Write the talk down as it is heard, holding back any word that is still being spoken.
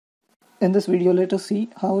In this video, let us see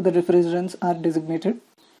how the refrigerants are designated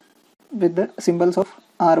with the symbols of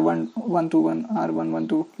R1121,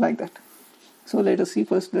 R112, like that. So let us see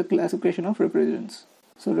first the classification of refrigerants.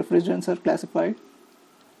 So refrigerants are classified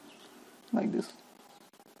like this.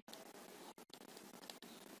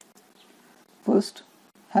 First,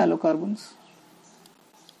 halocarbons.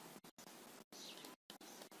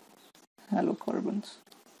 Halocarbons.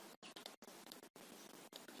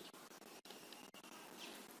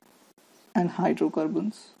 And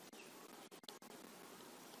hydrocarbons.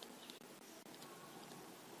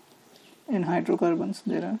 In hydrocarbons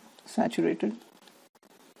there are saturated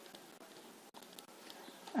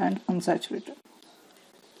and unsaturated.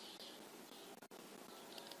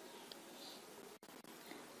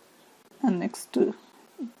 And next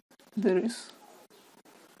there is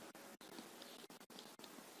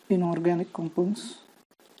inorganic compounds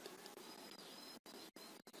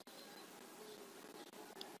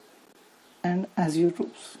and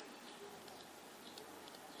azeotrophs.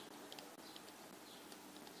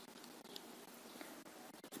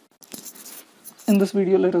 In this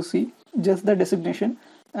video, let us see just the designation,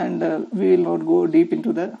 and we will not go deep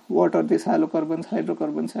into the what are these halocarbons,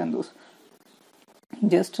 hydrocarbons and those.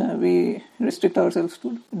 Just we restrict ourselves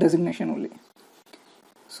to designation only.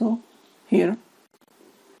 So here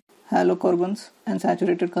halocarbons and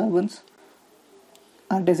saturated carbons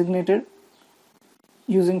are designated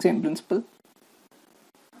using same principle,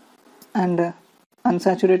 and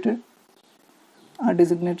unsaturated are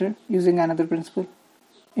designated using another principle.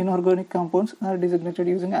 Inorganic compounds are designated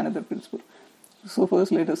using another principle. So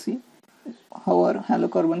first let us see how are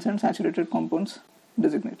halocarbons and saturated compounds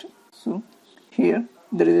designated. So here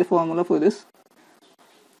there is a formula for this.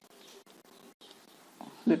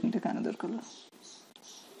 Let me take another color.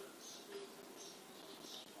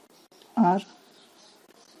 R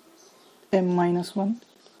M-1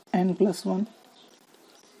 N plus 1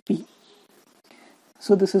 P.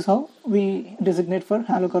 So this is how we designate for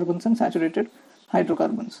halocarbons and saturated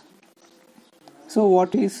hydrocarbons. So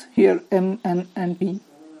what is here M, N and P?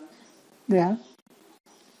 They are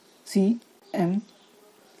C, M,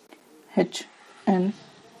 H, N,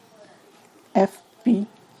 F, P,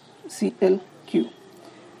 C, L, Q.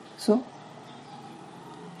 So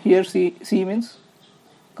here C means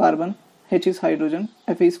carbon, H is hydrogen,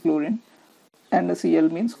 F is fluorine, and Cl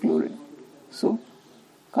means chlorine. So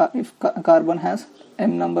if carbon has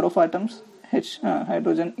M number of atoms,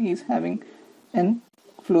 hydrogen is having N,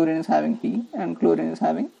 fluorine is having P, and chlorine is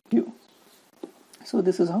having Q. So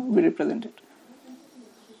this is how we represent it.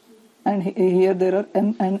 And here there are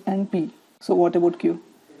M, N and P. So what about Q?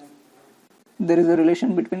 There is a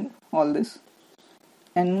relation between all this.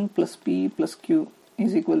 N plus P plus Q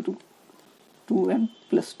is equal to 2N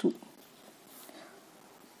plus 2.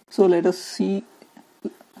 So let us see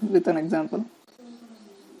with an example.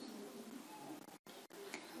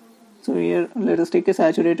 So here let us take a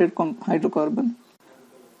saturated hydrocarbon,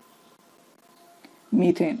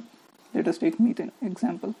 methane. Let us take methane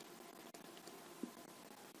example.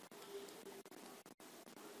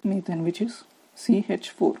 Methane, which is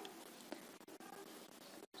CH4.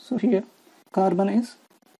 So here carbon is,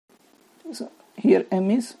 so here M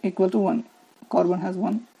is equal to 1. Carbon has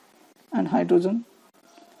 1, and hydrogen,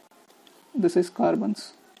 this is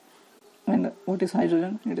carbons. And what is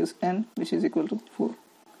hydrogen? It is N, which is equal to 4.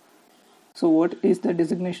 So what is the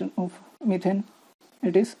designation of methane?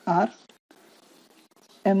 It is R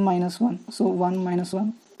M minus 1. So 1 minus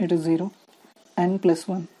 1, it is 0. N plus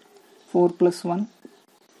 1, 4 plus 1,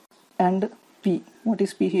 and P. What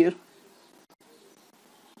is P here?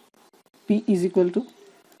 P is equal to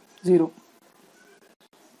 0.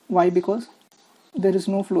 Why? Because there is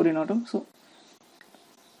no fluorine atom, so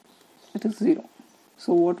it is 0.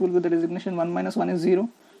 So what will be the designation? 1 minus 1 is 0,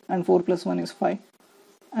 and 4 plus 1 is 5.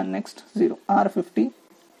 And next 0. R50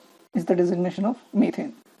 is the designation of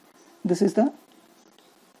methane. This is the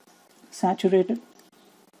saturated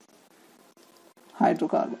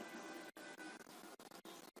hydrocarbon.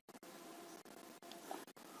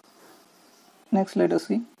 Next let us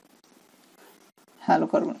see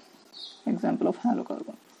halocarbon. Example of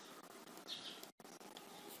halocarbon.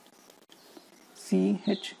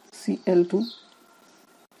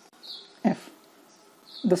 CHCl2F.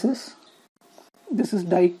 This is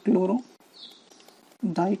dichloro,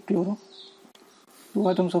 2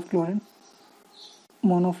 atoms of chlorine,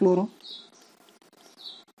 monofluoro,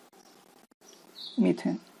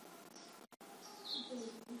 methane.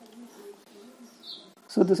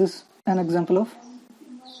 So this is an example of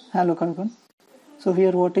halocarbon. So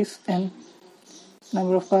here what is N?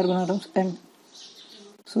 Number of carbon atoms M.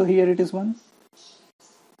 So here it is 1.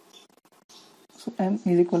 So M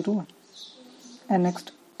is equal to 1. And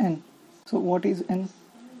next N. So what is N?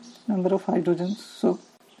 Number of hydrogens. So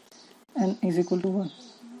N is equal to 1.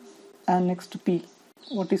 And next P.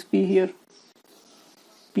 What is P here?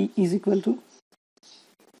 P is equal to,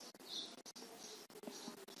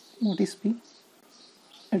 what is P?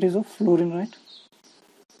 It is of fluorine, right?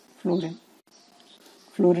 Fluorine.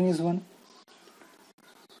 Fluorine is 1.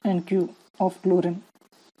 And Q of chlorine.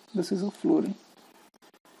 This is of fluorine.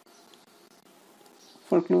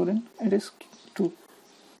 For chlorine, it is 2.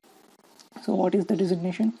 So what is the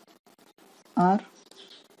designation? R,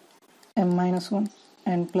 M minus 1,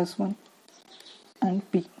 N plus 1,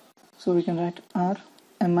 and P. So we can write R,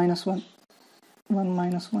 M minus 1, 1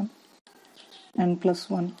 minus 1, N plus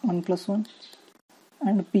 1, 1 plus 1,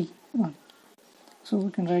 and P, 1. So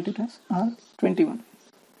we can write it as R21.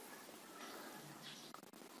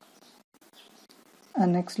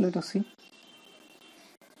 And next let us see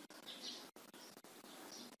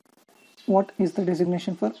what is the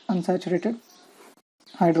designation for unsaturated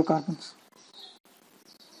hydrocarbons.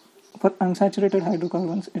 For unsaturated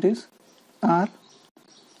hydrocarbons, it is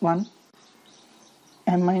R1,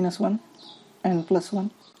 M minus 1, N plus 1,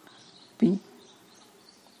 P,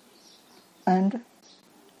 and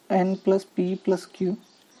N plus P plus Q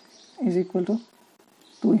is equal to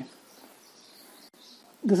 2M.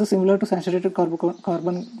 This is similar to saturated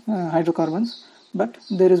hydrocarbons, but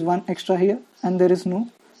there is one extra here and there is no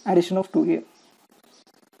addition of 2 here.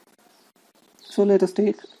 So let us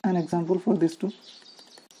take an example for this too.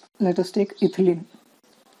 Let us take ethylene.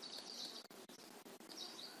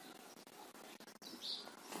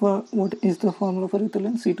 For what is the formula for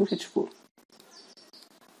ethylene? C2H4.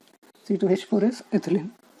 C2H4 is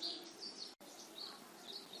ethylene.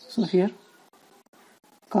 So here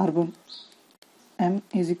carbon M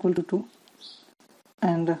is equal to 2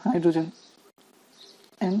 and hydrogen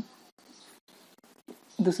N,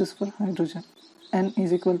 this is for hydrogen, N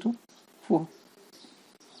is equal to 4.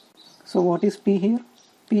 So what is P here?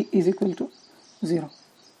 P is equal to 0.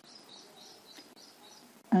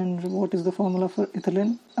 And what is the formula for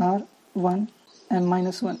ethylene? R1, M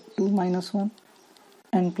minus 1, 2 minus 1,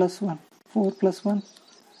 N plus 1, 4 plus 1,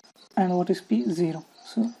 and what is P? 0.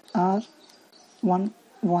 So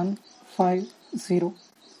R1150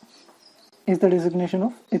 is the designation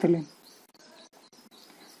of ethylene.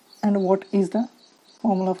 And what is the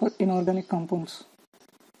formula for inorganic compounds?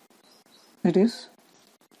 It is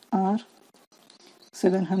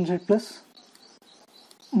R700 plus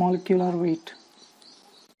molecular weight.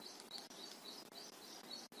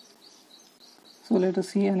 So let us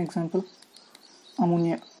see an example.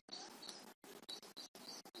 Ammonia.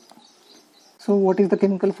 So what is the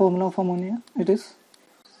chemical formula of ammonia? It is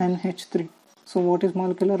NH3. So what is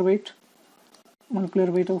molecular weight?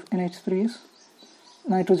 Molecular weight of NH3 is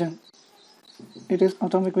nitrogen. It is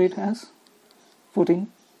atomic weight as 14.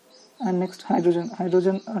 And next hydrogen.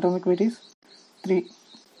 Hydrogen atomic weight is 3.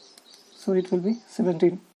 So it will be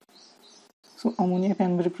 17. So ammonia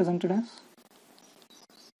can be represented as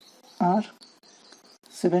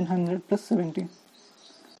R700 plus 17.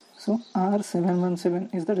 So R717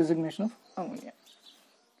 is the designation of ammonia.